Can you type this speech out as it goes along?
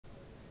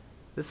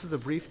This is a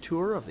brief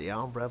tour of the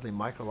Allen Bradley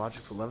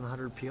MicroLogix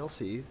 1100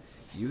 PLC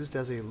used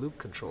as a loop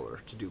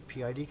controller to do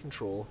PID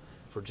control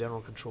for general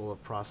control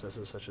of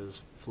processes such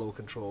as flow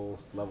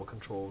control, level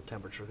control,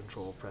 temperature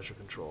control, pressure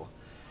control.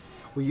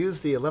 We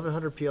use the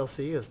 1100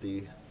 PLC as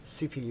the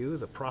CPU,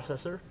 the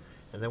processor,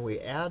 and then we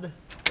add an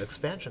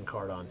expansion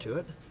card onto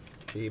it.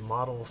 The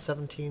model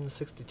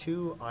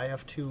 1762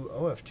 IF2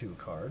 OF2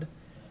 card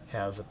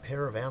has a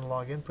pair of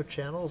analog input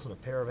channels and a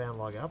pair of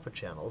analog output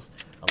channels,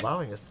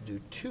 allowing us to do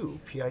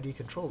 2 PID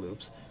control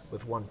loops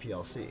with 1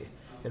 PLC.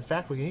 In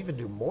fact, we can even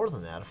do more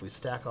than that if we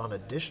stack on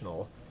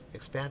additional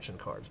expansion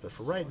cards, but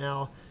for right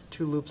now,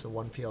 2 loops and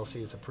 1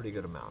 PLC is a pretty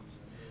good amount.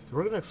 So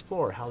we're going to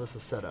explore how this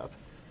is set up.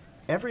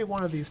 Every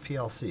one of these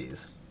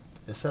PLCs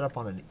is set up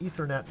on an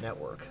Ethernet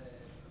network,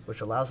 which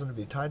allows them to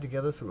be tied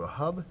together through a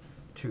hub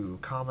to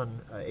common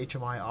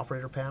HMI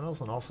operator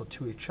panels and also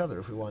to each other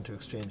if we want to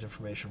exchange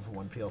information from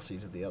one PLC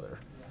to the other.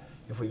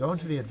 If we go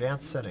into the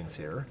advanced settings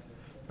here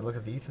and look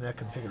at the Ethernet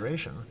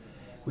configuration,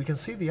 we can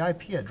see the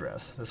IP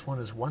address. This one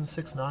is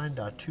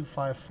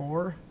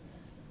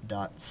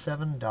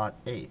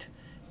 169.254.7.8,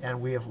 and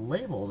we have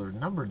labeled or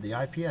numbered the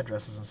IP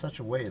addresses in such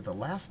a way the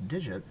last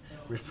digit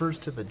refers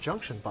to the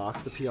junction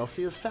box the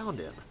PLC is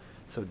found in.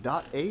 So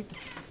 .8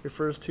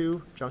 refers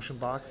to junction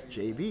box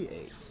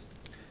JB8.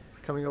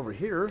 Coming over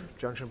here,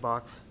 junction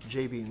box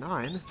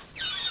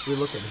JB9, we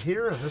look in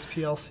here and this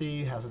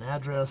PLC has an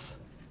address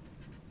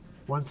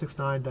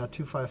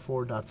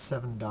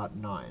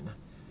 169.254.7.9.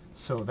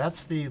 So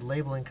that's the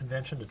labeling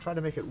convention to try to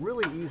make it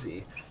really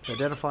easy to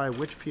identify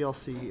which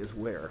PLC is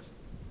where.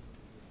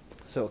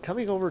 So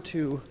coming over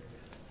to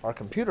our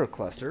computer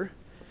cluster,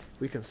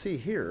 we can see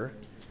here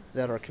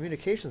that our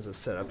communications is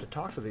set up to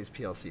talk to these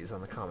PLCs on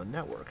the common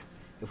network.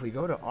 If we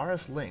go to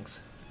RS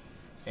links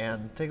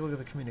and take a look at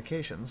the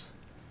communications,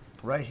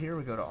 right here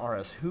we go to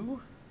RS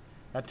who.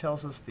 That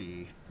tells us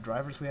the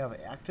drivers we have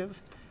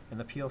active and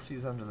the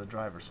PLCs under the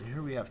driver. So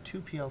here we have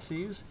 2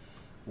 PLCs,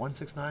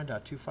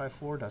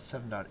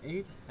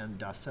 169.254.7.8 and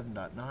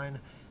 .7.9,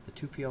 the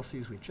 2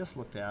 PLCs we just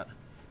looked at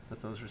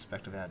with those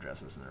respective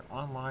addresses, and they're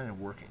online and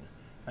working.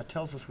 That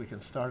tells us we can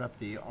start up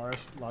the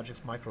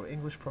MicroLogix Micro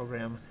English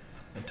program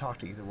and talk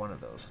to either one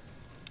of those.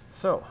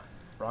 So,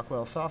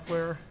 Rockwell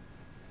Software,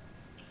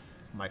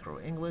 Micro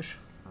English,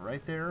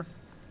 right there.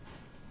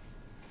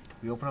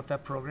 We open up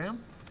that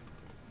program,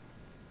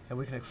 and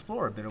we can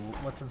explore a bit of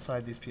what's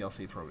inside these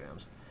PLC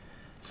programs.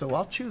 So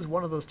I'll choose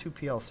one of those 2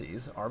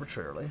 PLCs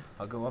arbitrarily.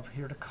 I'll go up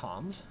here to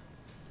comms,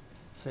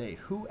 say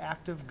who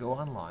active, go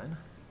online.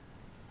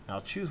 Now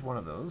I'll choose one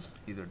of those,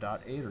 either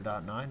 .8 or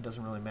 .9,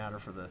 doesn't really matter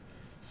for the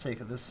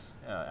sake of this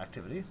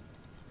activity.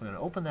 I'm going to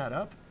open that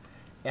up,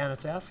 and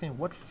it's asking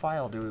what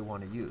file do we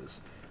want to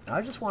use. Now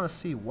I just want to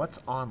see what's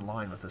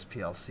online with this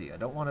PLC. I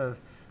don't want to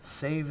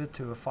save it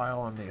to a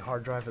file on the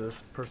hard drive of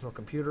this personal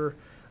computer.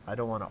 I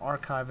don't want to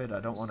archive it.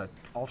 I don't want to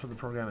alter the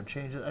program and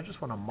change it. I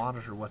just want to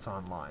monitor what's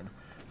online.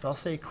 So I'll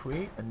say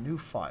create a new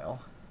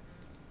file,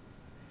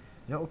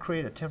 and it will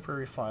create a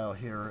temporary file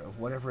here of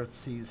whatever it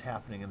sees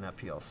happening in that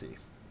PLC.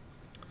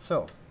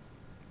 So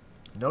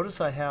notice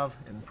I have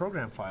in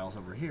program files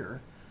over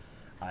here,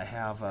 I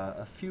have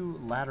a few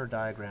ladder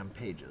diagram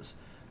pages.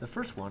 The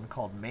first one,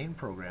 called main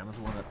program, is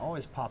the one that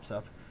always pops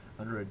up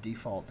under a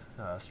default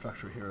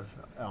structure here with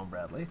Allen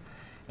Bradley.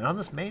 And on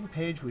this main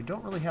page, we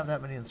don't really have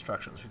that many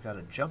instructions. We've got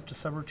a jump to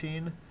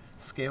subroutine,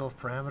 scale of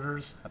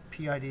parameters, a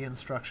PID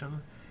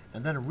instruction,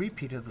 and then a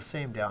repeat of the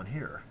same down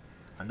here.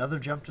 Another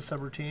jump to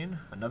subroutine,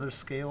 another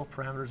scale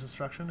parameters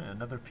instruction, and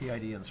another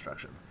PID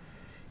instruction.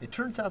 It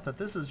turns out that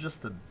this is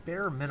just the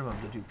bare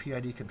minimum to do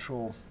PID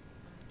control,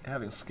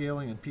 having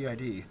scaling and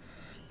PID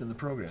in the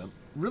program.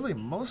 Really,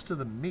 most of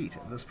the meat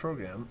of this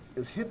program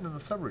is hidden in the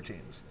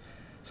subroutines.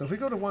 So if we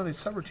go to one of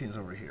these subroutines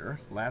over here,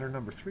 ladder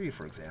number 3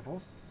 for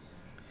example,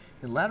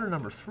 in ladder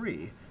number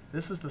 3,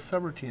 this is the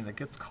subroutine that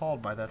gets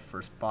called by that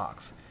first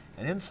box.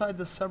 And inside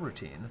this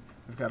subroutine,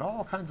 we've got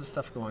all kinds of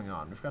stuff going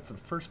on. We've got some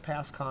first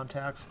pass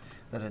contacts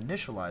that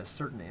initialize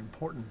certain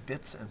important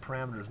bits and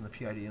parameters in the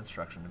PID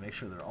instruction to make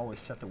sure they're always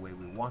set the way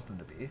we want them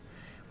to be.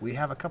 We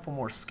have a couple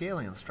more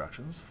scaling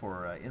instructions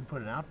for input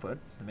and output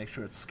to make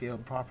sure it's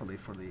scaled properly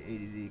for the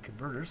ADD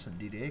converters and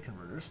DDA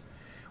converters.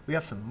 We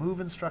have some move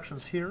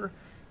instructions here,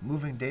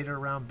 moving data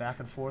around back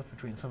and forth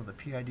between some of the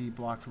PID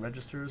blocks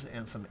registers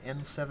and some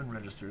N7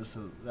 registers,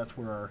 so that's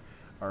where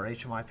our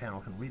HMI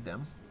panel can read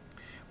them.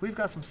 We've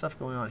got some stuff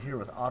going on here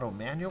with auto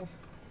manual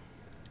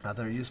that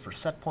are used for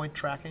set point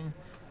tracking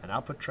and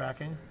output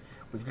tracking.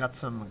 We've got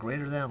some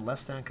greater than,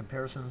 less than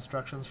comparison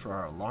instructions for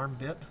our alarm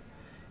bit.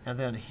 And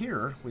then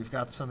here we've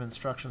got some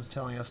instructions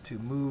telling us to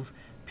move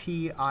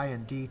P, I,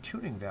 and D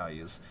tuning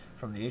values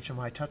from the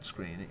HMI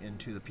touchscreen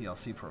into the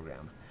PLC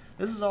program.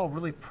 This is all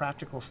really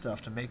practical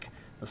stuff to make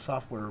the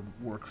software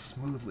work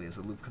smoothly as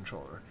a loop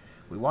controller.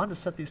 We wanted to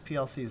set these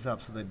PLCs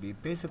up so they'd be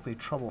basically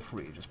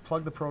trouble-free. Just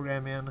plug the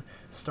program in,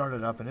 start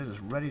it up, and it is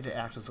ready to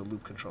act as a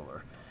loop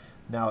controller.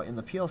 Now, in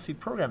the PLC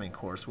programming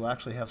course, we'll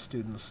actually have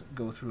students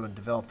go through and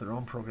develop their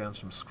own programs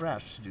from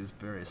scratch to do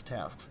various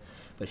tasks.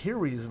 But here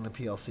we're using the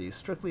PLC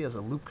strictly as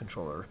a loop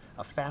controller,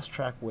 a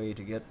fast-track way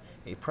to get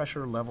a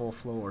pressure, level,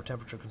 flow, or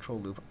temperature control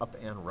loop up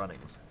and running.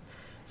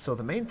 So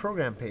the main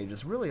program page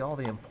is really all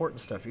the important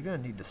stuff you're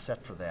going to need to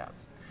set for that.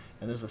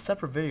 And there's a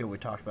separate video we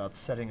talked about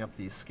setting up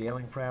the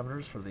scaling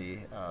parameters for the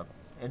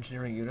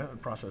engineering unit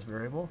and process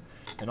variable,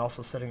 and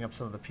also setting up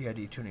some of the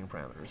PID tuning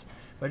parameters.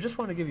 But I just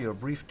want to give you a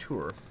brief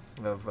tour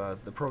of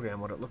the program,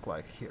 what it looked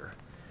like here.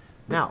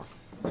 Now,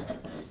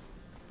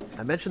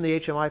 I mentioned the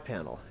HMI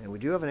panel, and we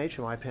do have an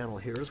HMI panel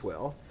here as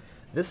well.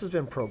 This has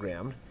been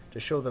programmed to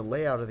show the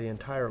layout of the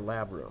entire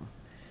lab room.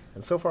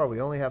 And so far we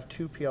only have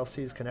 2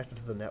 PLCs connected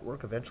to the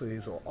network. Eventually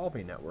these will all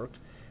be networked.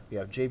 We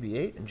have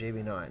JB8 and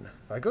JB9.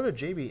 If I go to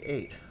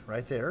JB8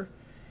 right there,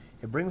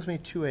 it brings me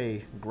to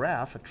a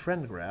graph, a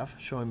trend graph,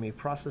 showing me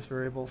process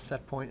variable,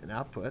 set point, and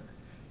output,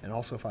 and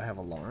also if I have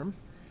alarm,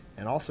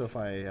 and also if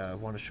I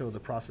want to show the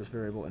process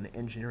variable in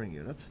engineering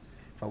units.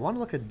 If I want to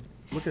look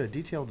at a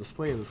detailed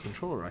display of this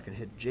controller, I can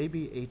hit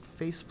JB8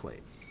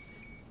 faceplate.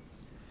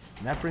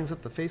 And that brings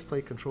up the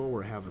faceplate control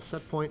where I have a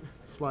set point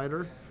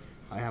slider,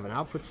 I have an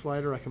output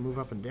slider I can move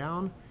up and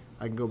down,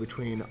 I can go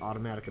between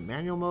automatic and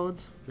manual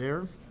modes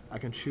there. I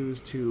can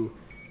choose to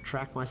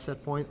track my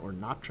set point or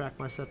not track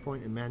my set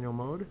point in manual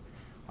mode.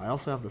 I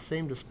also have the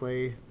same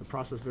display, the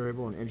process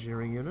variable and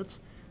engineering units.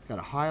 I've got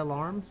a high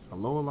alarm, a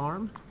low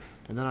alarm,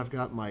 and then I've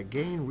got my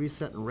gain,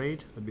 reset, and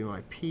rate. That'd be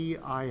my P,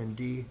 I, and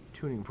D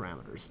tuning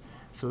parameters.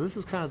 So this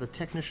is kind of the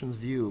technician's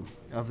view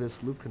of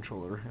this loop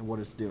controller and what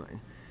it's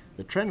doing.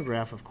 The trend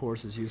graph, of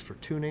course, is used for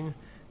tuning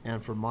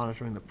and for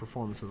monitoring the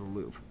performance of the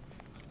loop.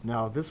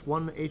 Now, this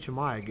one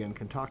HMI, again,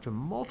 can talk to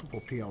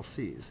multiple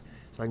PLCs.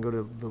 So I can go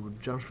to the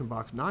junction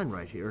box 9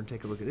 right here and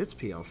take a look at its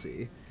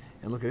PLC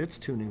and look at its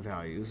tuning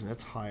values and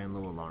its high and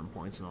low alarm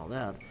points and all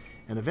that.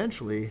 And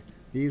eventually,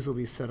 these will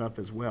be set up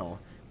as well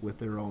with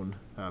their own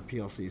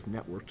PLCs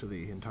networked to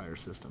the entire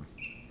system.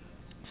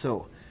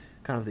 So,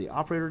 kind of the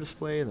operator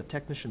display and the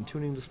technician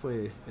tuning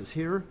display is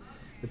here.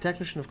 The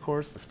technician, of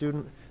course, the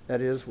student,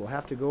 that is, will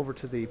have to go over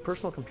to the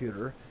personal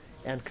computer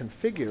and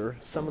configure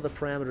some of the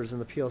parameters in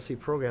the PLC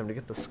program to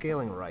get the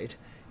scaling right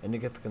and to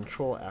get the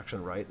control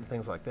action right and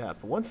things like that.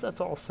 But once that's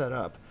all set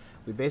up,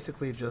 we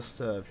basically just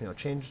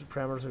change the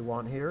parameters we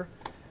want here,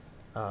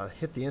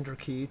 hit the enter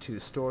key to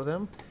store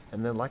them,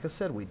 and then like I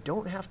said, we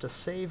don't have to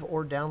save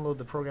or download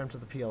the program to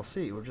the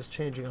PLC. We're just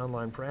changing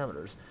online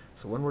parameters.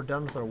 So when we're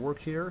done with our work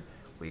here,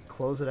 we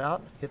close it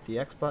out, hit the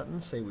X button,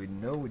 say we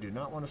do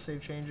not want to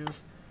save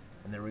changes,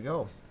 and there we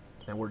go.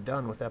 And we're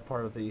done with that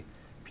part of the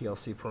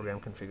PLC program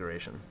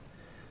configuration.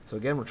 So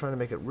again, we're trying to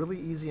make it really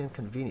easy and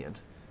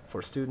convenient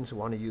for students who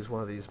want to use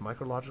one of these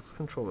MicroLogix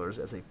controllers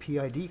as a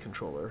PID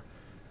controller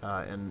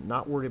and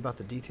not worry about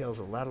the details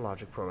of ladder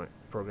logic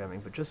programming,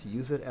 but just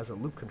use it as a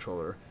loop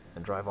controller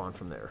and drive on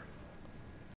from there.